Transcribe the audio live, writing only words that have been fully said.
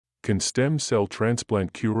Can stem cell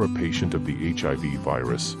transplant cure a patient of the HIV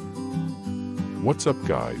virus? What's up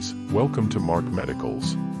guys, welcome to Mark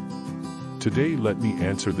Medicals. Today let me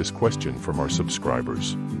answer this question from our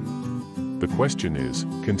subscribers. The question is,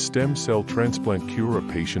 can stem cell transplant cure a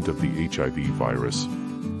patient of the HIV virus?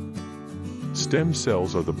 Stem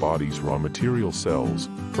cells are the body's raw material cells,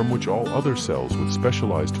 from which all other cells with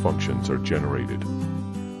specialized functions are generated.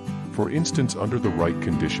 For instance, under the right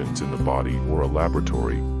conditions in the body or a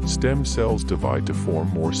laboratory, stem cells divide to form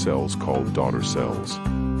more cells called daughter cells.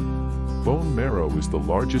 Bone marrow is the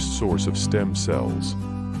largest source of stem cells.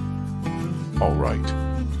 Alright.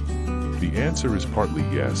 The answer is partly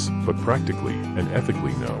yes, but practically and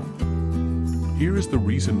ethically no. Here is the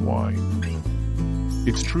reason why.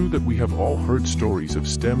 It's true that we have all heard stories of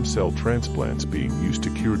stem cell transplants being used to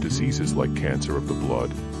cure diseases like cancer of the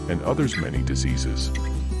blood, and others many diseases.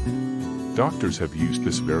 Doctors have used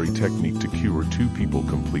this very technique to cure 2 people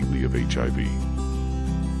completely of HIV.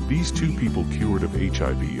 These 2 people cured of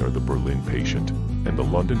HIV are the Berlin patient and the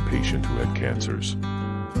London patient who had cancers.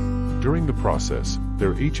 During the process,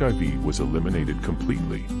 their HIV was eliminated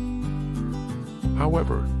completely.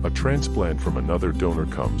 However, a transplant from another donor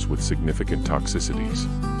comes with significant toxicities.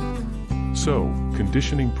 So,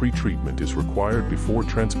 conditioning pre-treatment is required before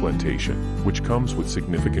transplantation, which comes with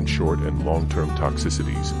significant short and long-term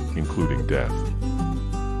toxicities, including death.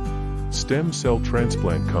 Stem cell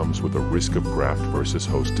transplant comes with a risk of graft versus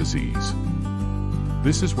host disease.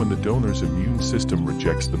 This is when the donor's immune system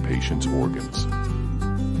rejects the patient's organs.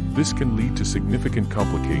 This can lead to significant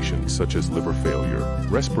complications such as liver failure,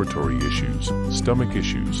 respiratory issues, stomach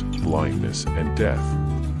issues, blindness, and death.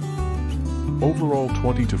 Overall,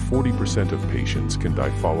 20 to 40% of patients can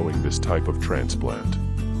die following this type of transplant.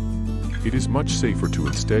 It is much safer to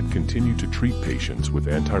instead continue to treat patients with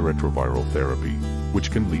antiretroviral therapy,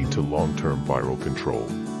 which can lead to long-term viral control.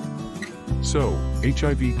 So,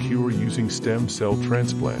 HIV cure using stem cell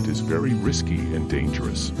transplant is very risky and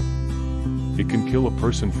dangerous. It can kill a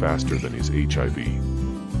person faster than his HIV.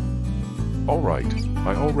 Alright,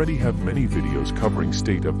 I already have many videos covering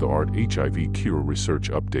state-of-the-art HIV cure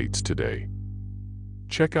research updates today.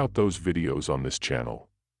 Check out those videos on this channel.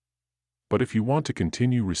 But if you want to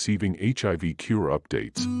continue receiving HIV cure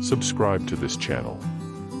updates, subscribe to this channel.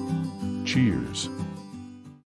 Cheers!